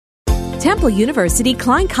Temple University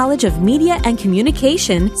Klein College of Media and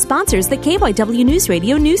Communication sponsors the KYW News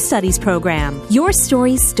Radio News Studies program. Your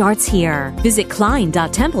story starts here. Visit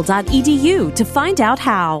klein.temple.edu to find out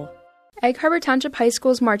how. Egg Harbor Township High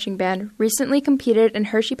School's marching band recently competed in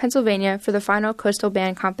Hershey, Pennsylvania for the final Coastal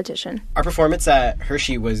Band competition. Our performance at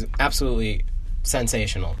Hershey was absolutely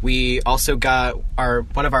sensational. We also got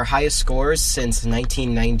one of our highest scores since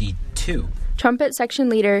 1992. Trumpet section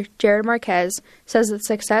leader Jared Marquez says that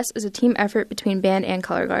success is a team effort between band and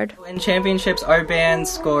color guard. In championships, our band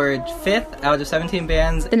scored 5th out of 17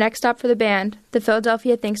 bands. The next stop for the band, the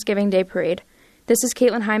Philadelphia Thanksgiving Day Parade. This is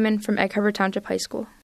Caitlin Hyman from Egg Harbor Township High School.